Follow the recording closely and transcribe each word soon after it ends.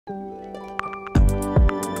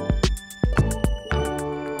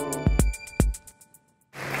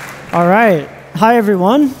All right. Hi,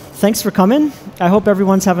 everyone. Thanks for coming. I hope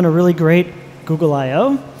everyone's having a really great Google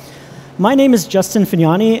I/O. My name is Justin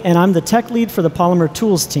Fignani, and I'm the tech lead for the Polymer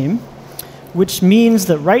Tools team, which means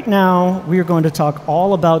that right now we are going to talk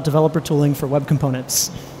all about developer tooling for web components.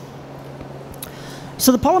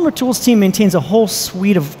 So the Polymer Tools team maintains a whole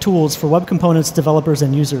suite of tools for web components developers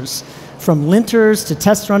and users, from linters to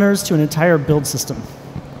test runners to an entire build system.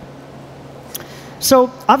 So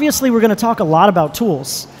obviously, we're going to talk a lot about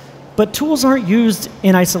tools. But tools aren't used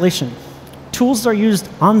in isolation. Tools are used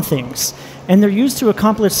on things, and they're used to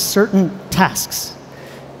accomplish certain tasks.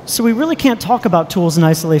 So we really can't talk about tools in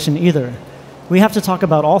isolation either. We have to talk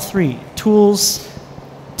about all three: tools,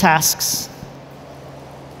 tasks,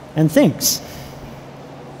 and things.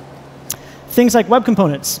 Things like web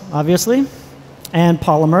components, obviously, and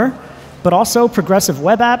Polymer, but also progressive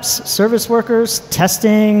web apps, service workers,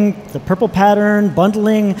 testing, the purple pattern,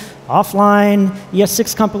 bundling, offline,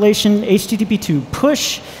 ES6 compilation, HTTP2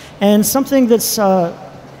 push, and something that's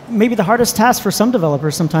maybe the hardest task for some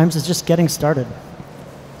developers sometimes is just getting started.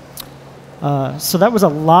 So that was a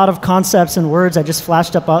lot of concepts and words I just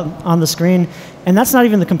flashed up on the screen, and that's not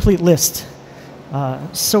even the complete list.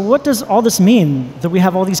 So what does all this mean, that we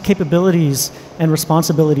have all these capabilities and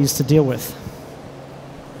responsibilities to deal with?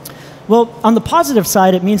 Well, on the positive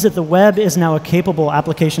side, it means that the web is now a capable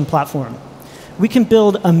application platform. We can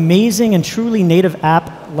build amazing and truly native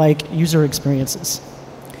app-like user experiences.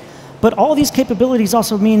 But all these capabilities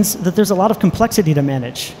also means that there's a lot of complexity to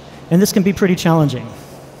manage, and this can be pretty challenging.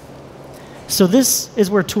 So this is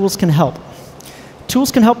where tools can help.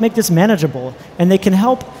 Tools can help make this manageable, and they can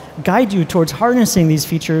help guide you towards harnessing these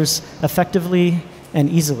features effectively and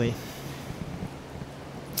easily.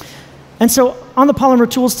 And so on the Polymer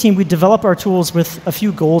Tools team, we develop our tools with a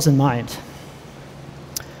few goals in mind.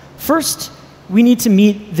 First, we need to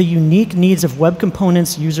meet the unique needs of web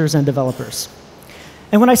components users and developers.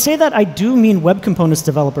 And when I say that, I do mean web components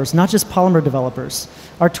developers, not just Polymer developers.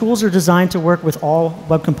 Our tools are designed to work with all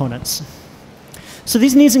web components. So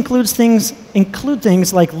these needs include things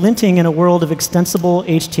like linting in a world of extensible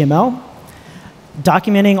HTML,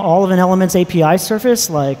 documenting all of an element's API surface,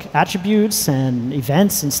 like attributes and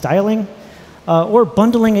events and styling, or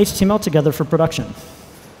bundling HTML together for production.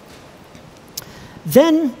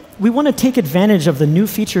 Then we want to take advantage of the new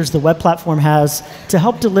features the web platform has to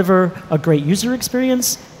help deliver a great user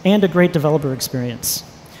experience and a great developer experience.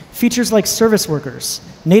 Features like service workers,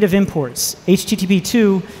 native imports,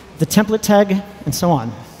 HTTP2, the template tag, and so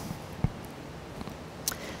on.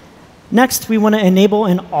 Next, we want to enable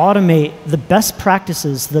and automate the best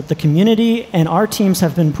practices that the community and our teams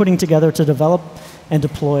have been putting together to develop and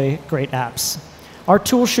deploy great apps. Our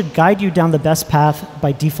tools should guide you down the best path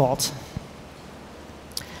by default.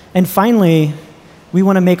 And finally, we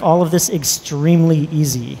want to make all of this extremely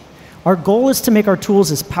easy. Our goal is to make our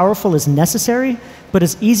tools as powerful as necessary, but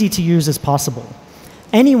as easy to use as possible.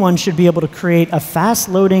 Anyone should be able to create a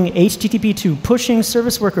fast-loading HTTP2 pushing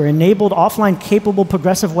service worker-enabled offline capable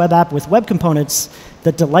progressive web app with web components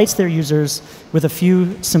that delights their users with a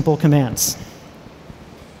few simple commands.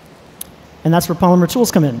 And that's where Polymer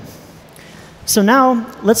tools come in. So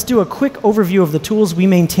now let's do a quick overview of the tools we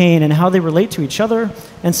maintain and how they relate to each other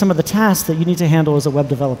and some of the tasks that you need to handle as a web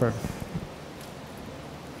developer.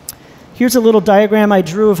 Here's a little diagram I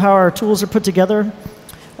drew of how our tools are put together.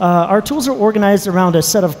 Our tools are organized around a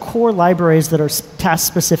set of core libraries that are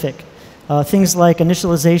task-specific, things like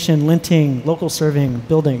initialization, linting, local serving,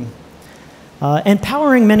 building. And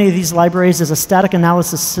powering many of these libraries is a static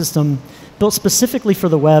analysis system built specifically for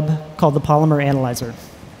the web called the Polymer Analyzer.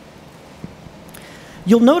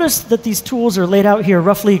 You'll notice that these tools are laid out here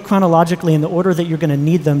roughly chronologically in the order that you're going to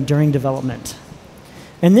need them during development.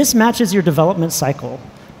 And this matches your development cycle,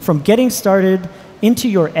 from getting started into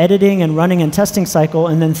your editing and running and testing cycle,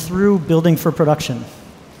 and then through building for production.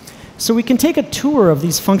 So we can take a tour of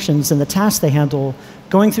these functions and the tasks they handle,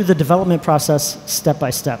 going through the development process step by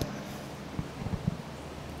step.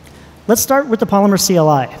 Let's start with the Polymer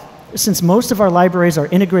CLI, since most of our libraries are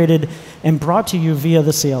integrated and brought to you via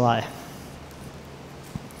the CLI.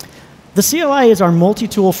 The CLI is our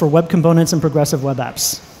multi-tool for web components and progressive web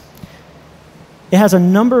apps. It has a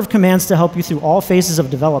number of commands to help you through all phases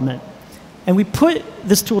of development. And we put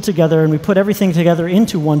this tool together, and we put everything together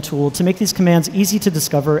into one tool to make these commands easy to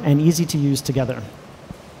discover and easy to use together.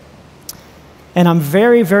 And I'm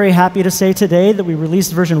very, very happy to say today that we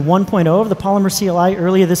released version 1.0 of the Polymer CLI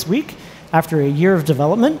earlier this week after a year of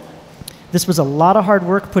development. This was a lot of hard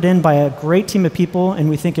work put in by a great team of people, and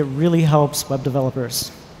we think it really helps web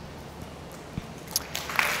developers.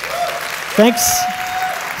 Thanks.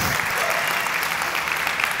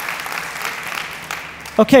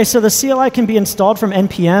 OK, so the CLI can be installed from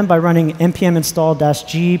npm by running npm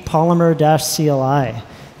install-g polymer-cli.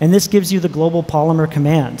 And this gives you the global Polymer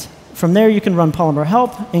command. From there, you can run Polymer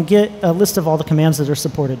help and get a list of all the commands that are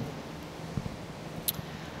supported.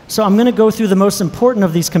 So I'm going to go through the most important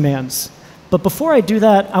of these commands. But before I do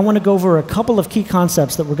that, I want to go over a couple of key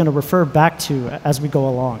concepts that we're going to refer back to as we go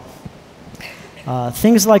along.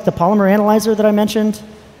 Things like the Polymer analyzer that I mentioned,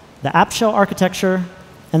 the app shell architecture,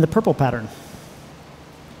 and the purple pattern.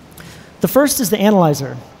 The first is the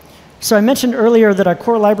analyzer. So I mentioned earlier that our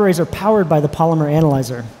core libraries are powered by the Polymer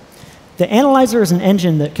analyzer. The analyzer is an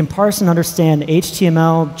engine that can parse and understand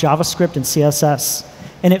HTML, JavaScript, and CSS.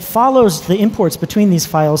 And it follows the imports between these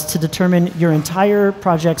files to determine your entire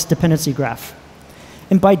project's dependency graph.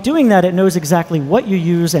 And by doing that, it knows exactly what you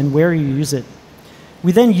use and where you use it.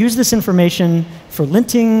 We then use this information for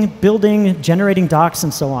linting, building, generating docs,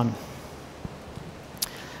 and so on.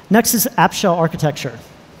 Next is app shell architecture.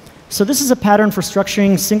 So this is a pattern for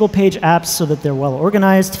structuring single-page apps so that they're well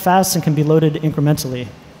organized, fast, and can be loaded incrementally.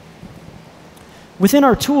 Within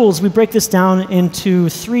our tools, we break this down into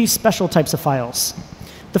 3 special types of files.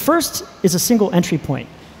 The first is a single entry point,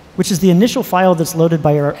 which is the initial file that's loaded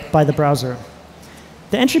by the browser.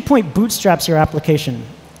 The entry point bootstraps your application.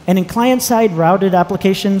 And in client-side routed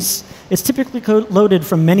applications, it's typically loaded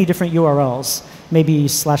from many different URLs, maybe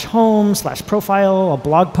 /home, /profile, a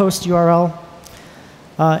blog post URL.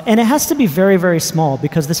 And it has to be very, very small,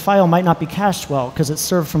 because this file might not be cached well, because it's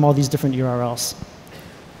served from all these different URLs.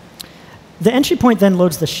 The entry point then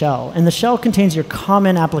loads the shell. And the shell contains your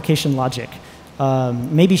common application logic.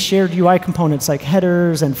 Maybe shared UI components like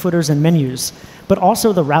headers and footers and menus, but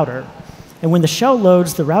also the router. And when the shell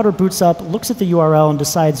loads, the router boots up, looks at the URL, and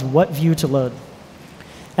decides what view to load.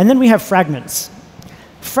 And then we have fragments.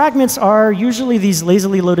 Fragments are usually these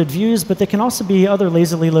lazily loaded views, but they can also be other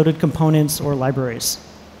lazily loaded components or libraries.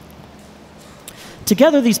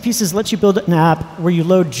 Together, these pieces let you build an app where you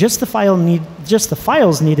load just the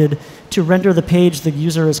files needed to render the page the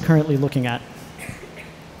user is currently looking at.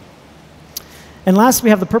 And last, we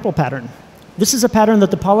have the purple pattern. This is a pattern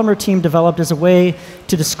that the Polymer team developed as a way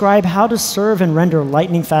to describe how to serve and render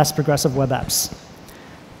lightning-fast progressive web apps.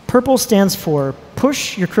 Purple stands for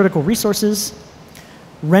push your critical resources,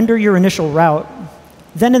 render your initial route,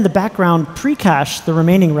 then in the background, pre-cache the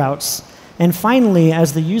remaining routes, and finally,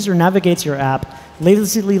 as the user navigates your app,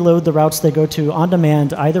 lazily load the routes they go to on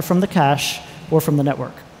demand, either from the cache or from the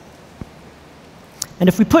network. And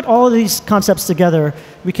if we put all of these concepts together,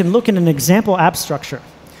 we can look at an example app structure.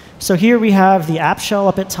 So here we have the app shell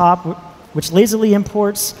up at top, which lazily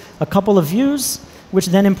imports a couple of views, which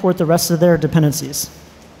then import the rest of their dependencies.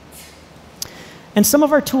 And some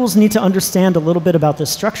of our tools need to understand a little bit about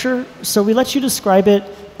this structure, so we let you describe it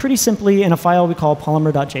pretty simply in a file we call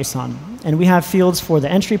polymer.json. And we have fields for the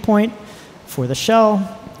entry point, for the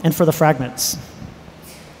shell, and for the fragments.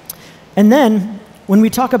 And then, when we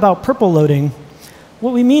talk about purple loading,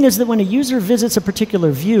 what we mean is that when a user visits a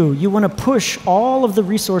particular view, you want to push all of the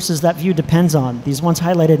resources that view depends on, these ones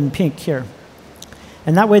highlighted in pink here.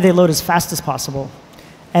 And that way they load as fast as possible.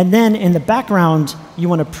 And then in the background, you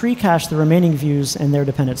want to pre-cache the remaining views and their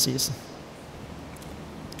dependencies.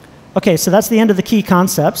 OK, so that's the end of the key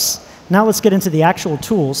concepts. Now let's get into the actual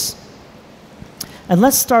tools. And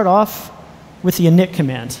let's start off with the init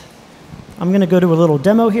command. I'm going to go to a little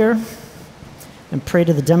demo here and pray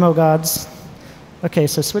to the demo gods. OK,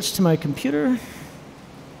 so switch to my computer.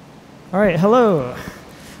 All right, hello. All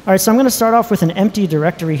right, so I'm going to start off with an empty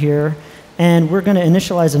directory here. And we're going to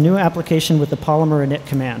initialize a new application with the Polymer init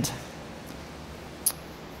command.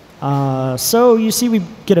 So you see we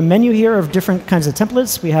get a menu here of different kinds of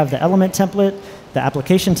templates. We have the element template, the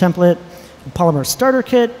application template, the Polymer starter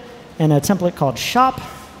kit, and a template called shop.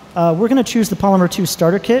 We're going to choose the Polymer 2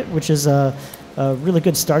 starter kit, which is a really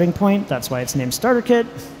good starting point. That's why it's named starter kit.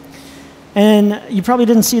 And you probably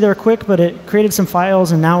didn't see there quick, but it created some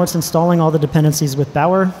files, and now it's installing all the dependencies with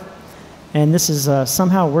Bower. And this is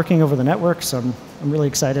somehow working over the network, so I'm really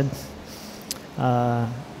excited. All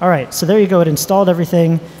right, so there you go. It installed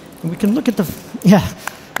everything. And we can look at the, yeah,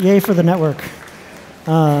 yay for the network.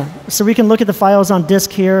 So we can look at the files on disk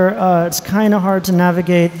here. It's kind of hard to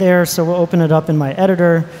navigate there, so we'll open it up in my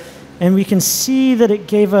editor. And we can see that it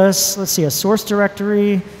gave us, let's see, a source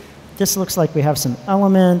directory. This looks like we have some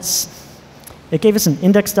elements. It gave us an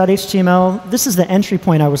index.html. This is the entry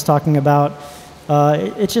point I was talking about.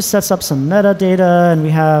 It just sets up some metadata, and we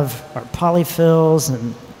have our polyfills,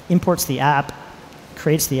 and imports the app,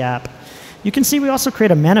 creates the app. You can see we also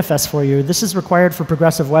create a manifest for you. This is required for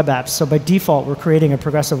progressive web apps. So by default, we're creating a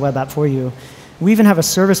progressive web app for you. We even have a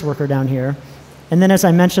service worker down here. And then, as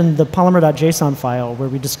I mentioned, the polymer.json file where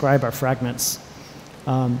we describe our fragments.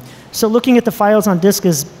 So looking at the files on disk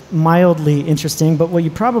is mildly interesting, but what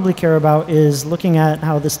you probably care about is looking at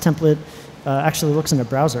how this template actually looks in a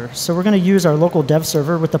browser. So we're going to use our local dev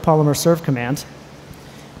server with the polymer serve command.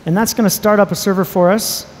 And that's going to start up a server for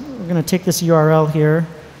us. We're going to take this URL here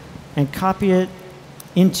and copy it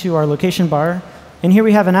into our location bar. And here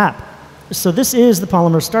we have an app. So this is the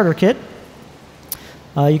Polymer Starter Kit.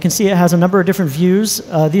 You can see it has a number of different views.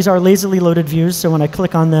 These are lazily loaded views, so when I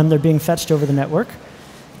click on them, they're being fetched over the network.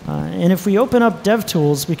 And if we open up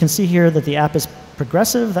DevTools, we can see here that the app is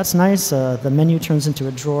progressive. That's nice. The menu turns into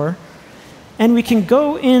a drawer. And we can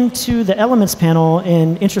go into the Elements panel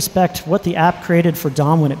and introspect what the app created for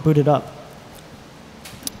DOM when it booted up.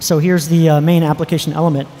 So here's the main application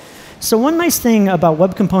element. So one nice thing about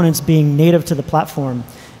Web Components being native to the platform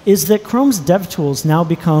is that Chrome's DevTools now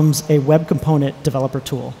becomes a Web Component developer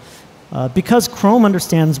tool. Because Chrome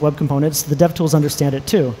understands Web Components, the DevTools understand it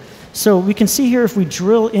too. So we can see here if we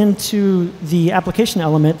drill into the application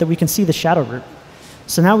element that we can see the shadow root.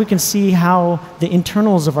 So now we can see how the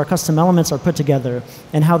internals of our custom elements are put together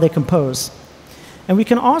and how they compose. And we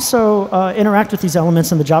can also interact with these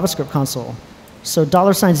elements in the JavaScript console. So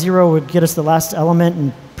 $0 would get us the last element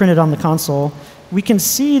and print it on the console. We can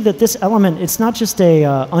see that this element, it's not just a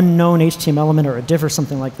unknown HTML element or a div or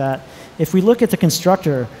something like that. If we look at the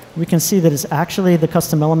constructor, we can see that it's actually the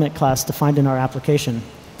custom element class defined in our application.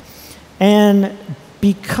 And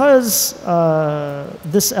because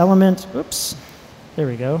this element, oops, there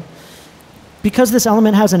we go. Because this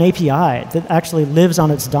element has an API that actually lives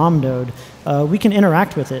on its DOM node, we can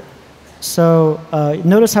interact with it. So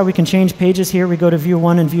notice how we can change pages here. We go to view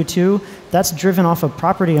 1 and view 2. That's driven off a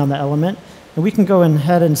property on the element. And we can go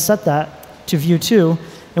ahead and set that to view 2.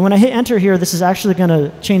 And when I hit enter here, this is actually going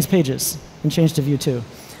to change pages and change to view 2.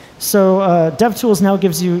 So DevTools now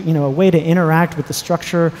gives you, a way to interact with the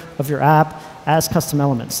structure of your app as custom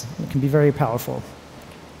elements. It can be very powerful.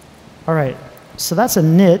 All right, so that's a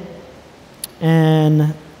init.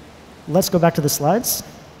 And let's go back to the slides.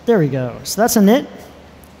 There we go. So that's a init.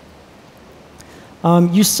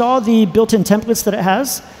 You saw the built-in templates that it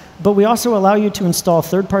has, but we also allow you to install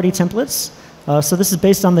third-party templates. So this is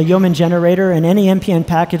based on the Yeoman generator, and any NPM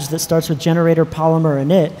package that starts with generator, polymer,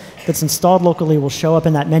 and init that's installed locally will show up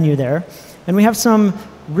in that menu there. And we have some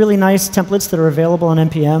really nice templates that are available on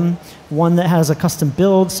NPM. One that has a custom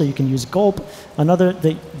build, so you can use gulp. Another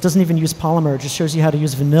that doesn't even use polymer, just shows you how to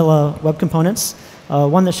use vanilla web components.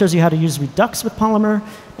 One that shows you how to use Redux with polymer,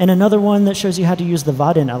 and another one that shows you how to use the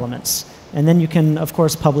Vaadin elements. And then you can, of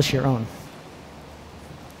course, publish your own.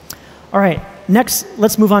 All right, next,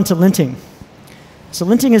 let's move on to linting. So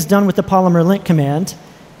linting is done with the polymer lint command.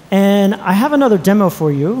 And I have another demo for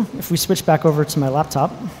you if we switch back over to my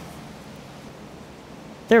laptop.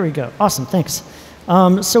 There we go. Awesome, thanks.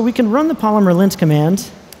 So we can run the polymer lint command.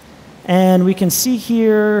 And we can see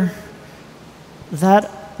here that,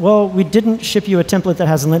 well, we didn't ship you a template that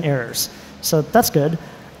has lint errors. So that's good.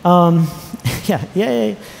 Yeah,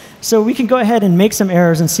 yay. So we can go ahead and make some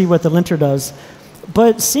errors and see what the linter does.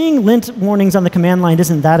 But seeing lint warnings on the command line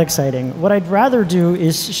isn't that exciting. What I'd rather do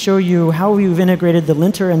is show you how we've integrated the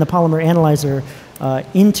linter and the polymer analyzer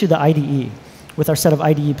into the IDE with our set of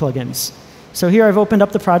IDE plugins. So here I've opened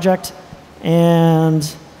up the project,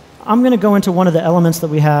 and I'm going to go into one of the elements that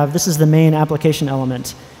we have. This is the main application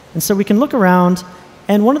element. And so we can look around,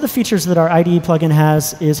 and one of the features that our IDE plugin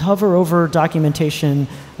has is hover over documentation,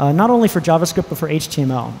 not only for JavaScript, but for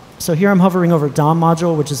HTML. So here I'm hovering over DOM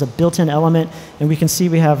module, which is a built-in element, and we can see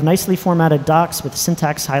we have nicely formatted docs with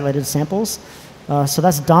syntax highlighted samples. So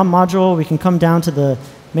that's DOM module. We can come down to the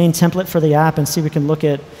main template for the app and see we can look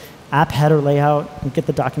at app header layout and get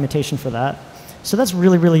the documentation for that. So that's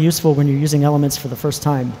really, really useful when you're using elements for the first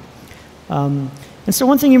time. And so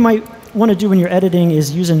one thing you might want to do when you're editing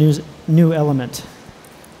is use a new element.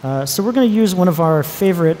 So we're going to use one of our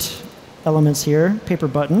favorite elements here, paper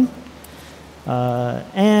button.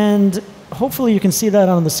 And hopefully you can see that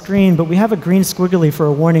on the screen, but we have a green squiggly for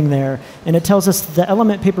a warning there, and it tells us the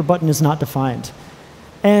element paper button is not defined.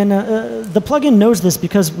 And the plugin knows this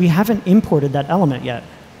because we haven't imported that element yet.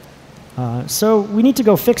 So we need to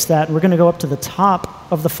go fix that. We're going to go up to the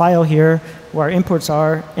top of the file here where our imports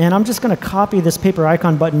are, and I'm just going to copy this paper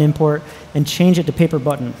icon button import and change it to paper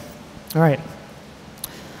button. All right.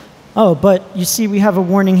 Oh, but you see we have a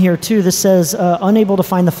warning here too. This says unable to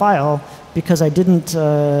find the file because I didn't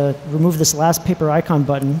remove this last paper icon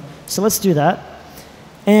button. So let's do that.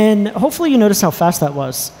 And hopefully you notice how fast that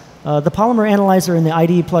was. The Polymer Analyzer and the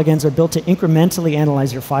IDE plugins are built to incrementally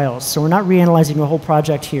analyze your files. So we're not reanalyzing the whole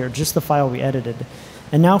project here, just the file we edited.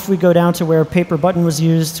 And now if we go down to where paper button was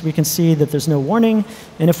used, we can see that there's no warning.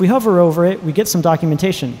 And if we hover over it, we get some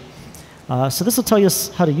documentation. So this will tell us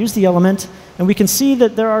how to use the element. And we can see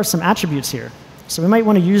that there are some attributes here. So we might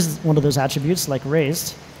want to use one of those attributes, like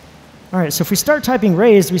raised. All right, so if we start typing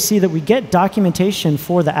raised, we see that we get documentation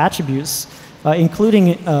for the attributes,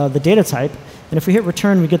 including the data type. And if we hit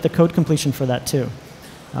return, we get the code completion for that too.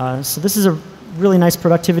 So this is a really nice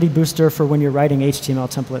productivity booster for when you're writing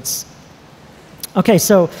HTML templates. OK,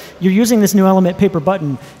 so you're using this new element, paper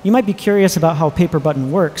button. You might be curious about how paper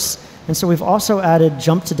button works. And so we've also added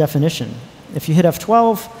jump to definition. If you hit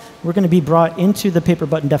F12, we're going to be brought into the paper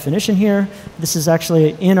button definition here. This is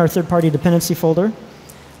actually in our third-party dependency folder.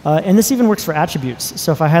 And this even works for attributes.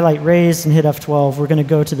 So if I highlight raised and hit F12, we're going to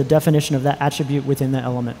go to the definition of that attribute within the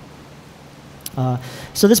element.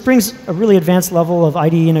 So this brings a really advanced level of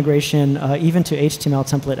IDE integration, even to HTML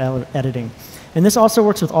template editing. And this also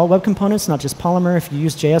works with all web components, not just Polymer. If you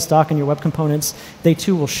use JSDoc in your web components, they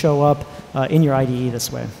too will show up in your IDE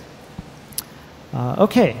this way.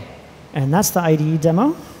 OK, and that's the IDE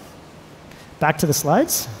demo. Back to the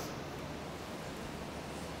slides.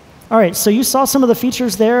 All right, so you saw some of the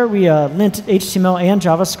features there. We lint HTML and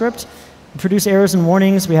JavaScript. We produce errors and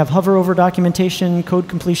warnings. We have hover over documentation, code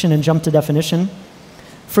completion, and jump to definition.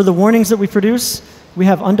 For the warnings that we produce, we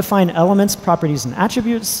have undefined elements, properties, and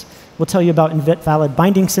attributes. We'll tell you about invalid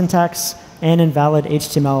binding syntax and invalid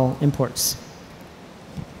HTML imports.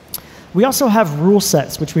 We also have rule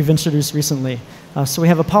sets, which we've introduced recently. So we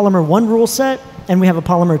have a Polymer 1 rule set, and we have a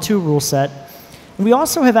Polymer 2 rule set. And we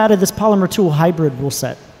also have added this Polymer tool hybrid rule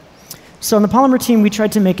set. So on the Polymer team, we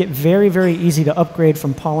tried to make it very, very easy to upgrade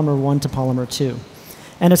from Polymer 1 to Polymer 2.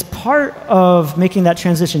 And as part of making that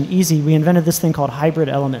transition easy, we invented this thing called hybrid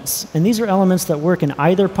elements. And these are elements that work in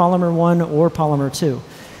either Polymer 1 or Polymer 2.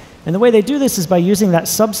 And the way they do this is by using that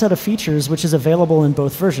subset of features which is available in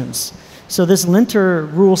both versions. So this linter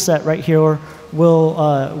rule set right here will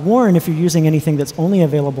warn if you're using anything that's only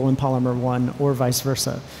available in Polymer 1 or vice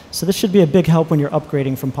versa. So this should be a big help when you're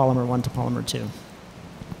upgrading from Polymer 1 to Polymer 2.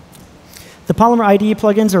 The Polymer IDE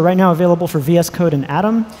plugins are right now available for VS Code and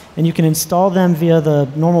Atom, and you can install them via the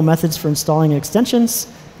normal methods for installing extensions.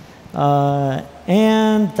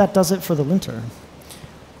 And that does it for the linter.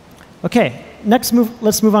 OK, let's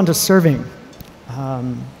move on to serving.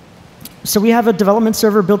 So we have a development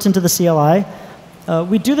server built into the CLI.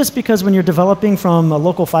 We do this because when you're developing from a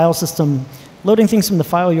local file system, loading things from the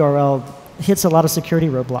file URL hits a lot of security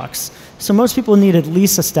roadblocks. So most people need at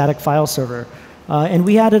least a static file server. And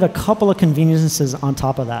we added a couple of conveniences on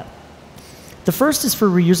top of that. The first is for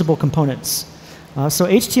reusable components. So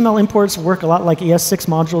HTML imports work a lot like ES6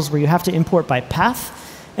 modules, where you have to import by path.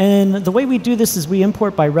 And the way we do this is we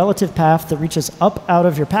import by relative path that reaches up out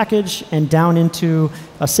of your package and down into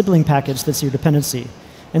a sibling package that's your dependency.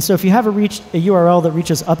 And so if you have a URL that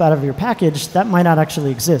reaches up out of your package, that might not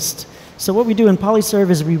actually exist. So what we do in polyserv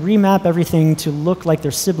is we remap everything to look like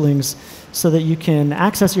they're siblings so that you can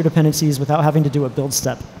access your dependencies without having to do a build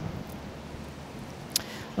step.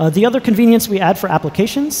 The other convenience we add for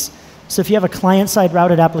applications. So if you have a client-side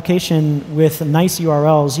routed application with nice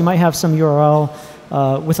URLs, you might have some URL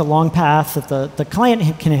with a long path that the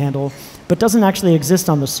client can handle, but doesn't actually exist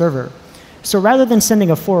on the server. So rather than sending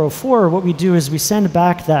a 404, what we do is we send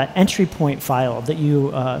back that entry point file that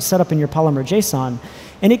you set up in your Polymer JSON.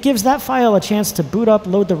 And it gives that file a chance to boot up,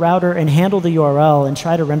 load the router, and handle the URL and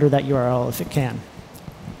try to render that URL if it can.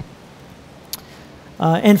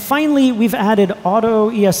 And finally, we've added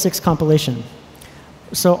auto ES6 compilation.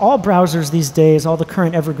 So all browsers these days, all the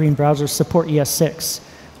current evergreen browsers support ES6.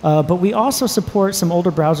 But we also support some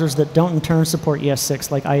older browsers that don't in turn support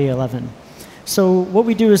ES6, like IE11. So what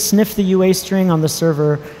we do is sniff the UA string on the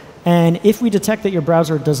server. And if we detect that your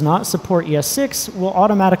browser does not support ES6, we'll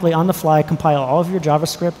automatically, on the fly, compile all of your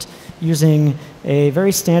JavaScript using a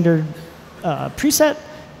very standard preset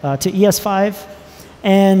to ES5.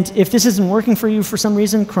 And if this isn't working for you for some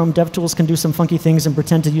reason, Chrome DevTools can do some funky things and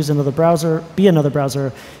pretend to use another browser, be another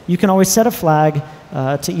browser. You can always set a flag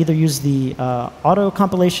to either use the auto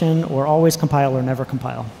compilation or always compile or never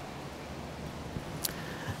compile.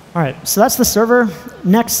 All right, so that's the server.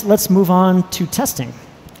 Next, let's move on to testing.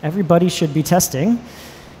 Everybody should be testing.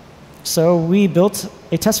 So we built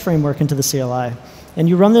a test framework into the CLI. And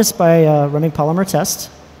you run this by running Polymer test.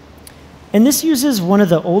 And this uses one of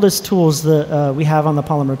the oldest tools that we have on the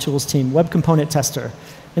Polymer tools team, Web Component Tester.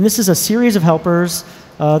 And this is a series of helpers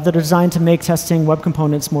that are designed to make testing web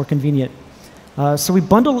components more convenient. So we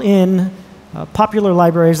bundle in popular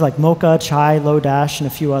libraries like Mocha, Chai, Lodash, and a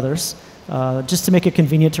few others, just to make it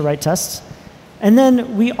convenient to write tests. And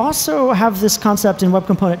then we also have this concept in Web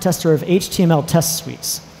Component Tester of HTML test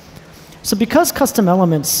suites. So because custom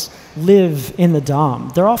elements live in the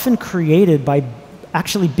DOM, they're often created by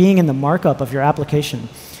actually being in the markup of your application.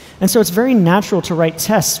 And so it's very natural to write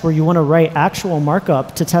tests where you want to write actual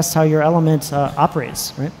markup to test how your element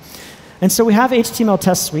operates, right? And so we have HTML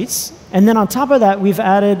test suites. And then on top of that, we've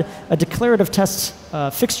added a declarative test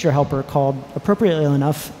fixture helper called, appropriately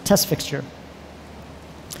enough, test fixture.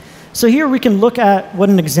 So here we can look at what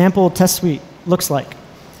an example test suite looks like.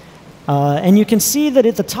 And you can see that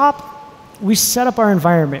at the top, we set up our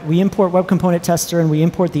environment. We import Web Component Tester, and we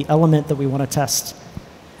import the element that we want to test.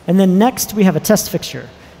 And then next, we have a test fixture.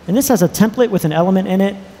 And this has a template with an element in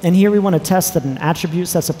it. And here we want to test that an attribute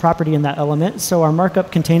sets a property in that element, so our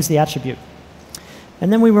markup contains the attribute.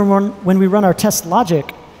 And then when we run our test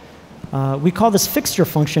logic, we call this fixture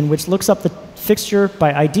function, which looks up the fixture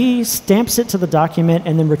by ID, stamps it to the document,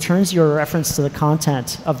 and then returns your reference to the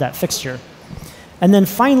content of that fixture. And then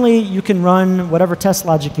finally, you can run whatever test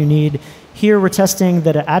logic you need. Here, we're testing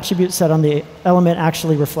that an attribute set on the element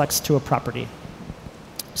actually reflects to a property.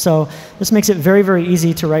 So this makes it very, very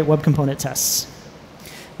easy to write web component tests.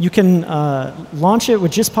 You can launch it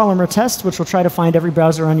with just Polymer Test, which will try to find every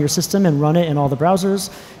browser on your system and run it in all the browsers.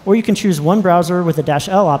 Or you can choose one browser with a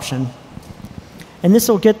 -L option. And this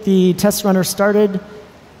will get the test runner started,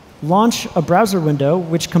 launch a browser window,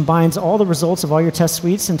 which combines all the results of all your test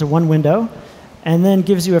suites into one window, and then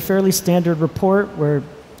gives you a fairly standard report where,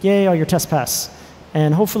 yay, all your tests pass.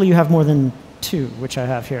 And hopefully you have more than 2, which I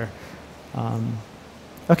have here.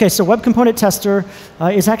 OK, so Web Component Tester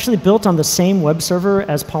is actually built on the same web server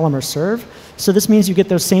as Polymer Serve. So this means you get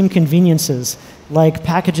those same conveniences, like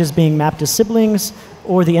packages being mapped as siblings,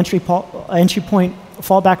 or the entry point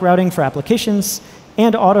fallback routing for applications,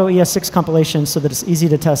 and auto ES6 compilation so that it's easy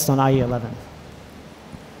to test on IE11.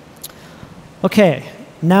 OK,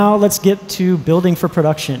 now let's get to building for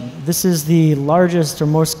production. This is the largest or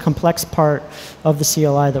most complex part of the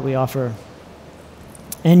CLI that we offer.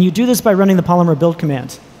 And you do this by running the Polymer build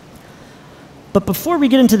command. But before we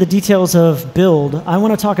get into the details of build, I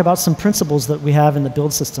want to talk about some principles that we have in the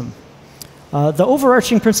build system. The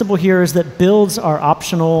overarching principle here is that builds are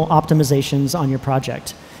optional optimizations on your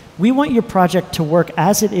project. We want your project to work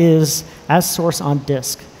as it is, as source on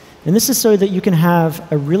disk. And this is so that you can have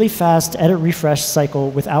a really fast edit refresh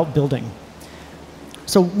cycle without building.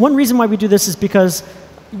 So one reason why we do this is because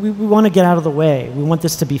we want to get out of the way. We want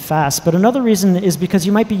this to be fast. But another reason is because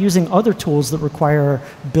you might be using other tools that require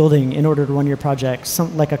building in order to run your project,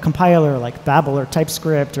 like a compiler like Babel or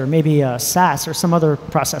TypeScript, or maybe a SAS or some other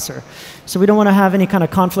processor. So we don't want to have any kind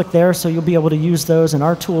of conflict there, so you'll be able to use those, and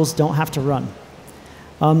our tools don't have to run.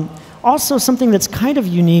 Also, something that's kind of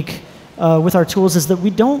unique with our tools is that we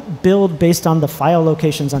don't build based on the file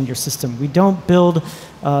locations on your system. We don't build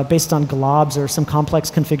based on globs or some complex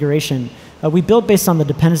configuration. We build based on the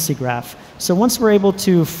dependency graph. So once we're able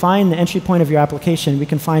to find the entry point of your application, we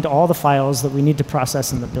can find all the files that we need to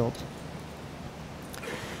process in the build.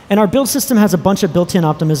 And our build system has a bunch of built-in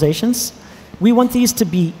optimizations. We want these to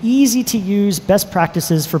be easy to use best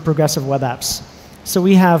practices for progressive web apps. So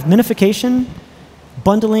we have minification,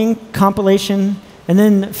 bundling, compilation, and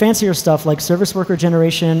then fancier stuff like service worker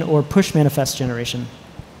generation or push manifest generation.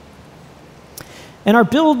 And our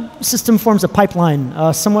build system forms a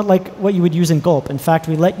pipeline, somewhat like what you would use in Gulp. In fact,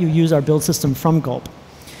 we let you use our build system from Gulp.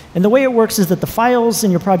 And the way it works is that the files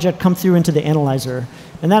in your project come through into the analyzer,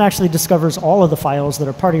 and that actually discovers all of the files that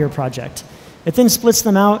are part of your project. It then splits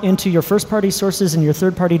them out into your first-party sources and your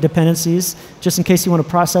third-party dependencies, just in case you want to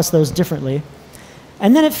process those differently.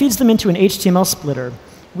 And then it feeds them into an HTML splitter.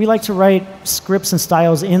 We like to write scripts and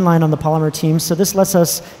styles inline on the Polymer team, so this lets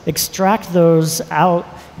us extract those out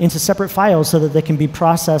into separate files so that they can be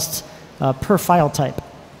processed per file type.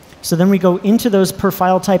 So then we go into those per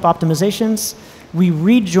file type optimizations, we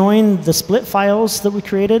rejoin the split files that we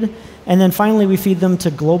created, and then finally we feed them to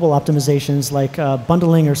global optimizations like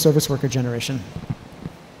bundling or service worker generation.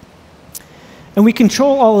 And we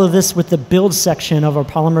control all of this with the build section of our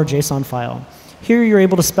Polymer JSON file. Here you're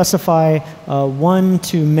able to specify one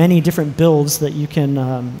to many different builds that you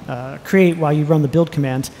can create while you run the build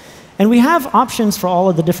command. And we have options for all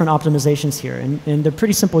of the different optimizations here. And they're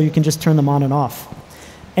pretty simple. You can just turn them on and off.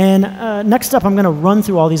 And next up, I'm going to run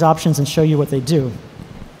through all these options and show you what they do.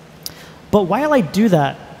 But while I do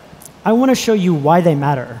that, I want to show you why they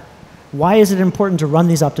matter. Why is it important to run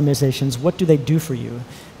these optimizations? What do they do for you?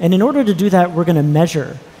 And in order to do that, we're going to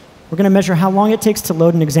measure. We're going to measure how long it takes to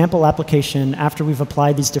load an example application after we've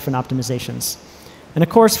applied these different optimizations. And of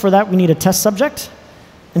course, for that, we need a test subject.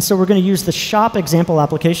 And so we're going to use the shop example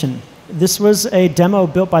application. This was a demo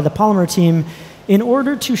built by the Polymer team in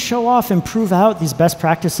order to show off and prove out these best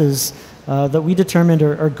practices that we determined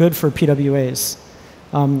are good for PWAs.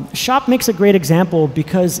 Shop makes a great example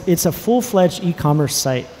because it's a full-fledged e-commerce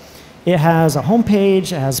site. It has a home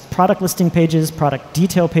page, it has product listing pages, product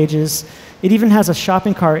detail pages. It even has a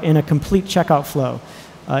shopping cart and a complete checkout flow.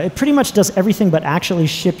 It pretty much does everything but actually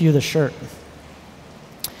ship you the shirt.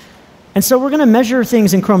 And so we're going to measure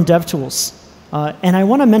things in Chrome DevTools. And I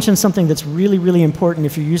want to mention something that's really, really important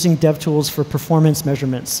if you're using DevTools for performance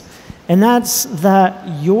measurements. And that's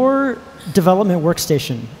that your development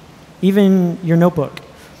workstation, even your notebook,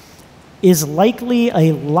 is likely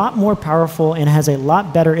a lot more powerful and has a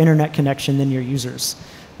lot better internet connection than your users.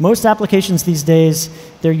 Most applications these days,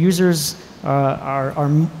 their users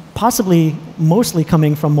are possibly mostly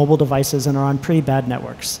coming from mobile devices and are on pretty bad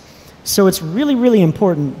networks. So it's really, really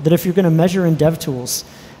important that if you're going to measure in DevTools,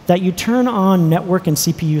 that you turn on network and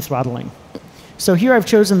CPU throttling. So here I've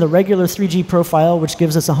chosen the regular 3G profile, which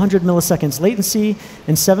gives us 100 milliseconds latency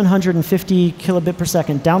and 750 kilobit per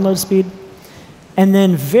second download speed. And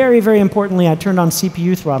then very, very importantly, I turned on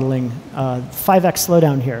CPU throttling, 5x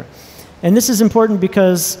slowdown here. And this is important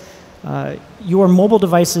because your mobile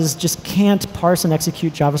devices just can't parse and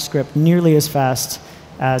execute JavaScript nearly as fast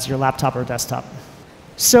as your laptop or desktop.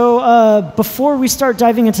 So before we start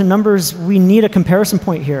diving into numbers, we need a comparison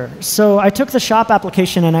point here. So I took the shop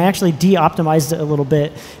application and I actually de-optimized it a little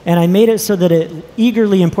bit, and I made it so that it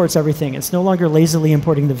eagerly imports everything. It's no longer lazily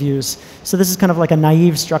importing the views. So this is kind of like a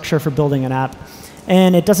naive structure for building an app.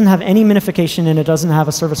 And it doesn't have any minification, and it doesn't have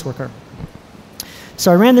a service worker.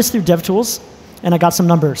 So I ran this through DevTools, and I got some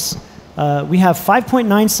numbers. We have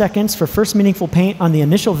 5.9 seconds for first meaningful paint on the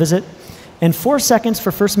initial visit, and 4 seconds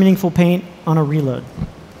for first meaningful paint on a reload.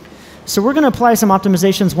 So we're going to apply some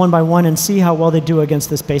optimizations one by one and see how well they do against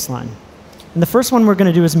this baseline. And the first one we're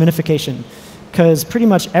going to do is minification, because pretty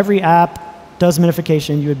much every app does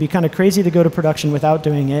minification. You would be kind of crazy to go to production without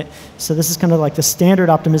doing it. So this is kind of like the standard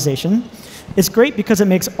optimization. It's great because it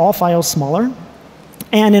makes all files smaller.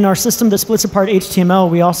 And in our system that splits apart HTML,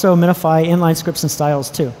 we also minify inline scripts and styles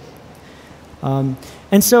too.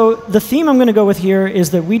 And so the theme I'm going to go with here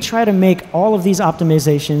is that we try to make all of these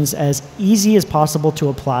optimizations as easy as possible to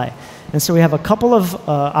apply. And so we have a couple of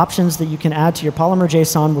options that you can add to your Polymer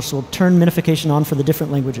JSON, which will turn minification on for the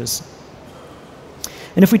different languages.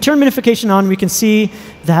 And if we turn minification on, we can see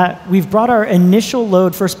that we've brought our initial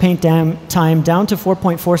load first paint time down to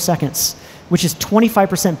 4.4 seconds, which is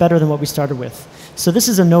 25% better than what we started with. So this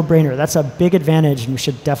is a no-brainer. That's a big advantage, and we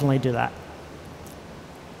should definitely do that.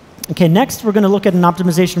 OK, next, we're going to look at an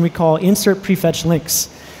optimization we call insert prefetch links.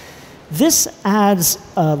 This adds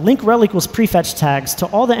link rel equals prefetch tags to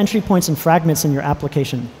all the entry points and fragments in your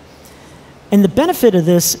application. And the benefit of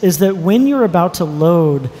this is that when you're about to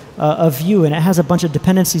load a view and it has a bunch of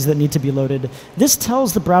dependencies that need to be loaded, this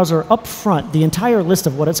tells the browser up front the entire list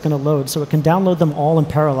of what it's going to load, so it can download them all in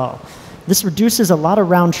parallel. This reduces a lot of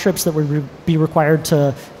round trips that would be required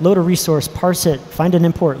to load a resource, parse it, find an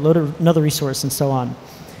import, load another resource, and so on.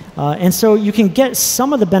 And so you can get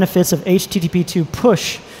some of the benefits of HTTP2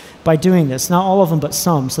 push by doing this. Not all of them, but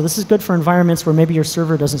some. So this is good for environments where maybe your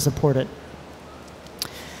server doesn't support it.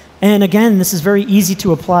 And again, this is very easy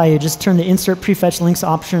to apply. You just turn the insert prefetch links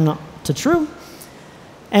option to true.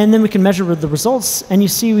 And then we can measure the results. And you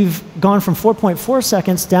see we've gone from 4.4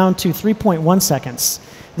 seconds down to 3.1 seconds.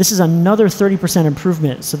 This is another 30%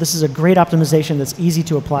 improvement. So this is a great optimization that's easy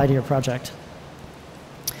to apply to your project.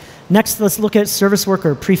 Next, let's look at service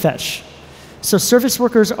worker prefetch. So service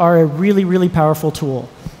workers are a really, really powerful tool.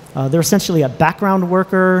 They're essentially a background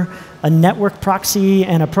worker, a network proxy,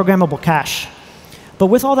 and a programmable cache. But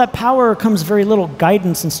with all that power comes very little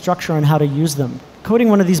guidance and structure on how to use them. Coding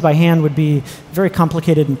one of these by hand would be very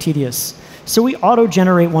complicated and tedious. So we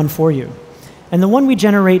auto-generate one for you. And the one we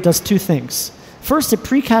generate does two things. First, it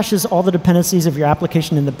pre-caches all the dependencies of your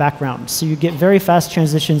application in the background, so you get very fast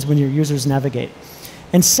transitions when your users navigate.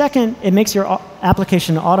 And second, it makes your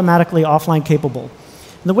application automatically offline capable.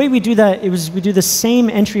 And the way we do that is we do the same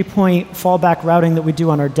entry point fallback routing that we do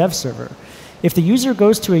on our dev server. If the user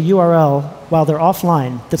goes to a URL while they're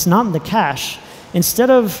offline that's not in the cache, instead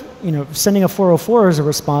of sending a 404 as a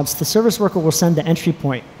response, the service worker will send the entry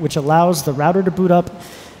point, which allows the router to boot up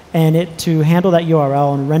and it to handle that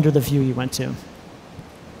URL and render the view you went to.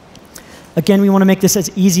 Again, we want to make this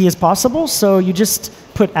as easy as possible, so you just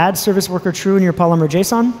put add service worker true in your Polymer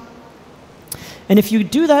JSON. And if you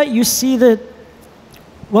do that, you see that,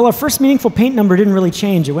 well, our first meaningful paint number didn't really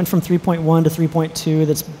change. It went from 3.1 to 3.2.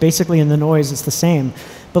 That's basically in the noise. It's the same.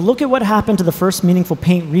 But look at what happened to the first meaningful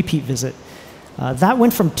paint repeat visit. That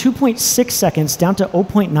went from 2.6 seconds down to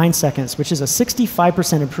 0.9 seconds, which is a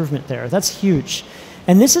 65% improvement there. That's huge.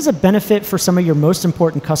 And this is a benefit for some of your most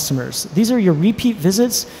important customers. These are your repeat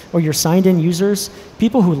visits or your signed-in users,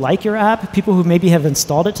 people who like your app, people who maybe have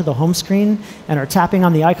installed it to the home screen and are tapping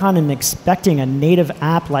on the icon and expecting a native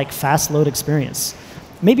app-like fast load experience.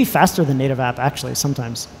 Maybe faster than native app, actually,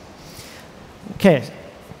 sometimes. OK.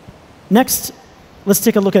 Next, let's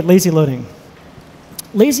take a look at lazy loading.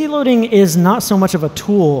 Lazy loading is not so much of a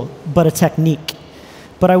tool, but a technique.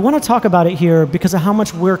 But I want to talk about it here because of how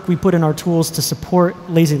much work we put in our tools to support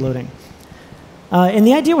lazy loading. And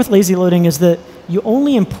the idea with lazy loading is that you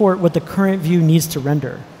only import what the current view needs to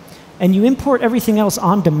render. And you import everything else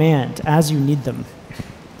on demand as you need them.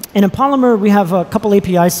 And in Polymer, we have a couple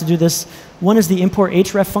APIs to do this. One is the import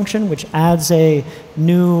href function, which adds a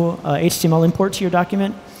new HTML import to your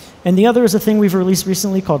document. And the other is a thing we've released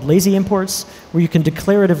recently called lazy imports, where you can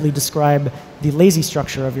declaratively describe the lazy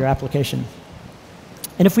structure of your application.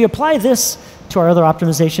 And if we apply this to our other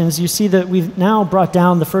optimizations, you see that we've now brought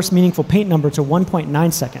down the first meaningful paint number to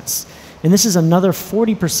 1.9 seconds. And this is another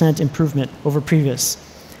 40% improvement over previous.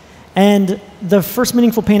 And the first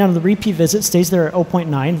meaningful paint out of the repeat visit stays there at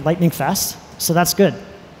 0.9, lightning fast. So that's good.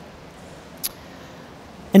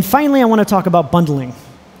 And finally, I want to talk about bundling.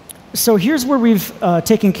 So here's where we've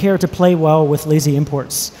taken care to play well with lazy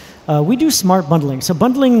imports. We do smart bundling. So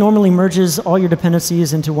bundling normally merges all your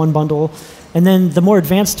dependencies into one bundle. And then the more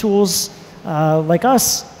advanced tools like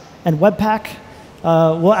us and Webpack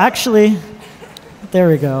will actually, there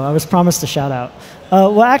we go, I was promised a shout out.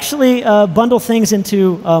 Will actually bundle things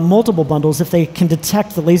into multiple bundles if they can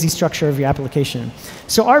detect the lazy structure of your application.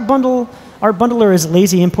 So our bundler is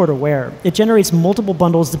lazy import aware. It generates multiple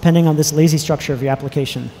bundles depending on this lazy structure of your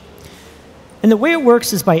application. And the way it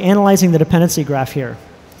works is by analyzing the dependency graph here.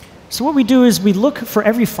 So what we do is we look for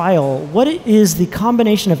every file, what is the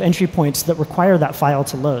combination of entry points that require that file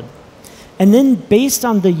to load. And then based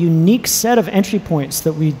on the unique set of entry points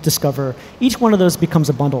that we discover, each one of those becomes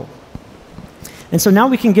a bundle. And so now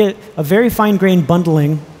we can get a very fine-grained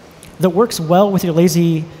bundling that works well with your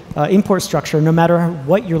lazy import structure, no matter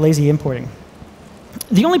what you're lazy importing.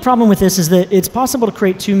 The only problem with this is that it's possible to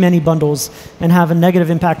create too many bundles and have a negative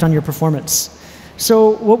impact on your performance.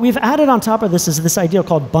 So what we've added on top of this is this idea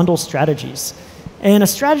called bundle strategies. And a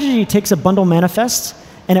strategy takes a bundle manifest,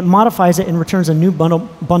 and it modifies it and returns a new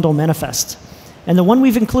bundle manifest. And the one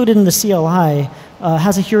we've included in the CLI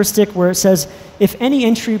has a heuristic where it says, if any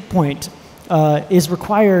entry point is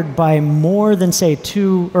required by more than, say,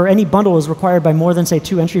 or any bundle is required by more than, say,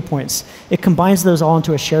 2 entry points, it combines those all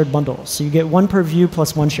into a shared bundle. So you get 1 per view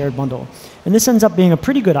plus 1 shared bundle. And this ends up being a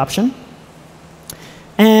pretty good option.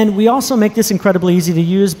 And we also make this incredibly easy to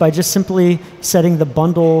use by just simply setting the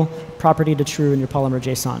bundle property to true in your Polymer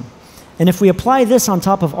JSON. And if we apply this on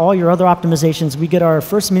top of all your other optimizations, we get our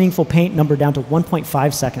first meaningful paint number down to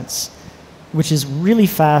 1.5 seconds, which is really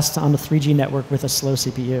fast on a 3G network with a slow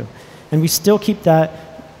CPU. And we still keep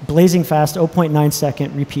that blazing fast 0.9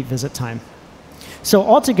 second repeat visit time. So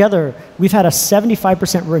altogether, we've had a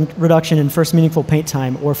 75% reduction in first meaningful paint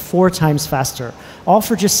time, or 4 times faster, all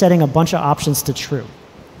for just setting a bunch of options to true.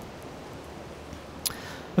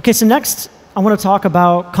 OK, so next, I want to talk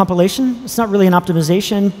about compilation. It's not really an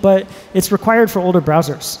optimization, but it's required for older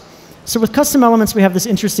browsers. So with custom elements, we have this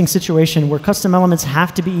interesting situation where custom elements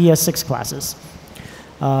have to be ES6 classes.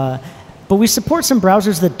 But we support some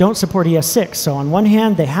browsers that don't support ES6. So on one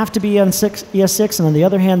hand, they have to be ES6, and on the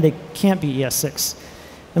other hand, they can't be ES6.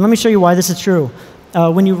 And let me show you why this is true.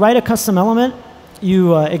 When you write a custom element,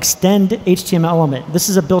 you extend HTML element. This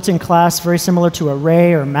is a built-in class very similar to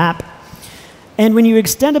array or map. And when you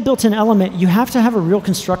extend a built-in element, you have to have a real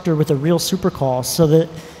constructor with a real supercall so that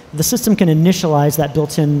the system can initialize that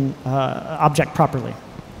built-in object properly.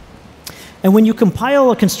 And when you compile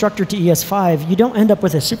a constructor to ES5, you don't end up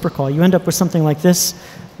with a supercall. You end up with something like this,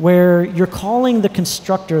 where you're calling the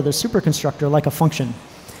constructor, the superconstructor, like a function.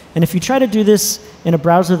 And if you try to do this in a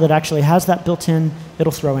browser that actually has that built in,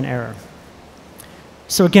 it'll throw an error.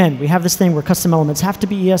 So again, we have this thing where custom elements have to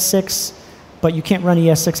be ES6, but you can't run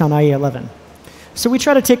ES6 on IE11. So we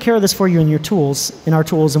try to take care of this for you in our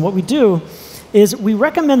tools. And what we do is we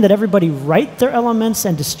recommend that everybody write their elements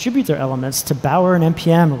and distribute their elements to Bower and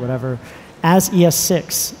NPM or whatever as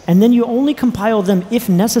ES6. And then you only compile them if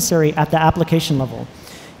necessary at the application level.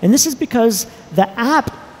 And this is because the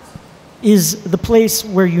app is the place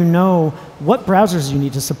where you know what browsers you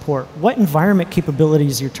need to support, what environment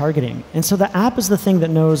capabilities you're targeting. And so the app is the thing that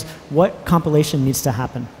knows what compilation needs to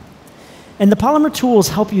happen. And the Polymer tools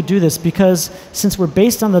help you do this because since we're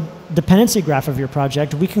based on the dependency graph of your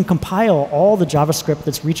project, we can compile all the JavaScript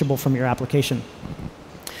that's reachable from your application.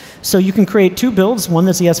 So you can create 2 builds, one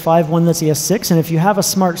that's ES5, one that's ES6, and if you have a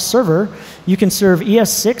smart server, you can serve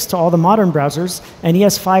ES6 to all the modern browsers and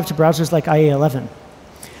ES5 to browsers like IE11.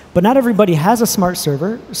 But not everybody has a smart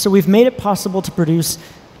server, so we've made it possible to produce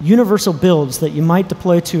universal builds that you might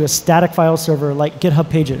deploy to a static file server like GitHub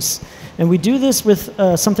Pages. And we do this with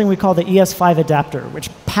something we call the ES5 adapter, which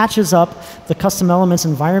patches up the custom elements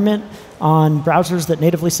environment on browsers that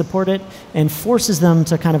natively support it and forces them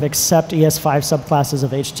to kind of accept ES5 subclasses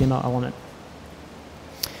of HTML element.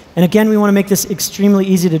 And again, we want to make this extremely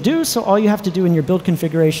easy to do, so all you have to do in your build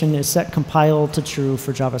configuration is set compile to true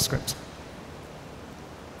for JavaScript.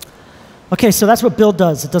 OK, so that's what build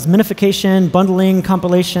does. It does minification, bundling,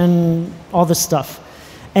 compilation, all this stuff.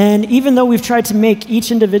 And even though we've tried to make each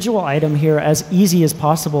individual item here as easy as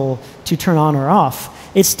possible to turn on or off,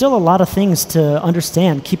 it's still a lot of things to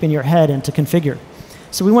understand, keep in your head, and to configure.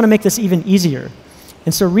 So we want to make this even easier.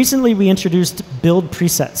 And so recently we introduced build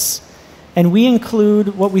presets. And we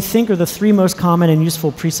include what we think are the 3 most common and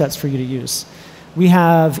useful presets for you to use. We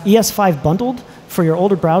have ES5 bundled for your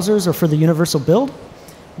older browsers or for the universal build.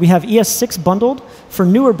 We have ES6 bundled for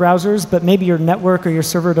newer browsers, but maybe your network or your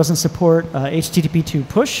server doesn't support HTTP2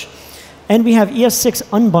 push. And we have ES6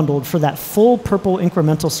 unbundled for that full purple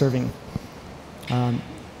incremental serving.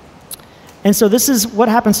 And so this is what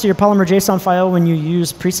happens to your Polymer JSON file when you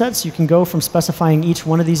use presets. You can go from specifying each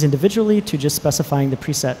one of these individually to just specifying the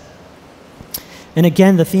preset. And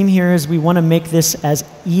again, the theme here is we want to make this as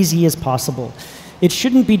easy as possible. It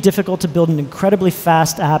shouldn't be difficult to build an incredibly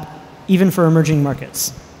fast app, even for emerging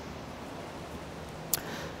markets.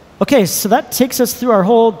 OK, so that takes us through our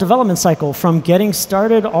whole development cycle, from getting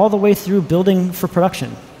started all the way through building for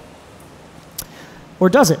production. Or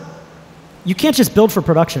does it? You can't just build for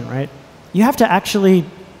production, right? You have to actually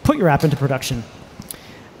put your app into production.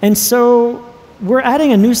 And so we're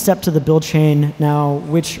adding a new step to the build chain now,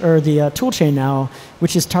 or the tool chain now,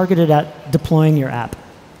 which is targeted at deploying your app.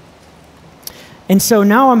 And so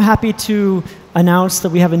now I'm happy to announce that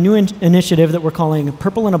we have a new initiative that we're calling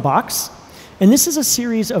Purple in a Box. And this is a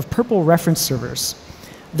series of Purple reference servers.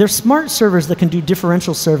 They're smart servers that can do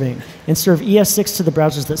differential serving and serve ES6 to the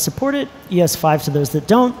browsers that support it, ES5 to those that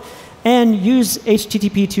don't, and use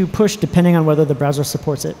HTTP2 push depending on whether the browser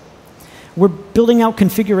supports it. We're building out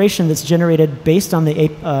configuration that's generated based on the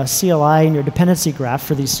CLI and your dependency graph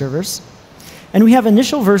for these servers. And we have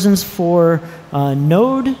initial versions for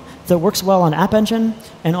Node that works well on App Engine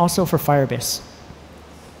and also for Firebase.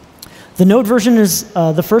 The Node version is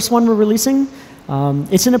the first one we're releasing.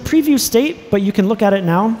 It's in a preview state, but you can look at it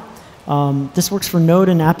now. This works for Node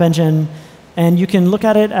and App Engine. And you can look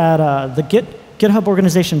at it at the GitHub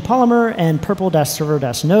organization Polymer and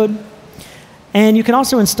purple-server-node. And you can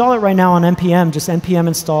also install it right now on NPM, just npm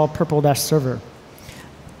install purple-server.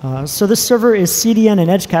 So this server is CDN and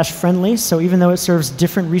edge cache friendly, so even though it serves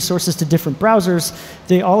different resources to different browsers,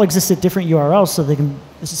 they all exist at different URLs,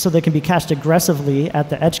 so they can be cached aggressively at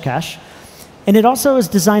the edge cache. And it also is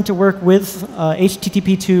designed to work with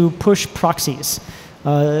HTTP2 push proxies.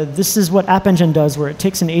 This is what App Engine does, where it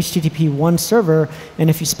takes an HTTP1 server, and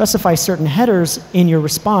if you specify certain headers in your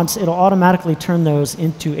response, it'll automatically turn those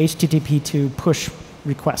into HTTP2 push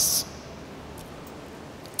requests.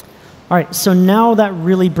 All right, so now that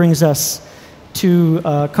really brings us to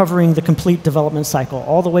covering the complete development cycle,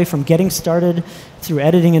 all the way from getting started through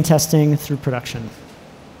editing and testing through production.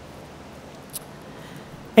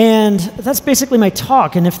 And that's basically my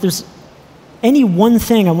talk. And if there's any one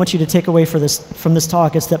thing I want you to take away from this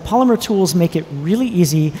talk, is that Polymer tools make it really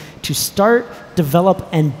easy to start, develop,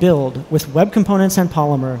 and build with web components and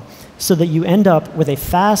Polymer so that you end up with a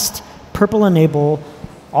fast, purple-enabled,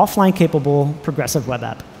 offline-capable, progressive web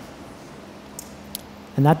app.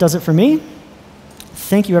 And that does it for me.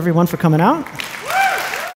 Thank you, everyone, for coming out.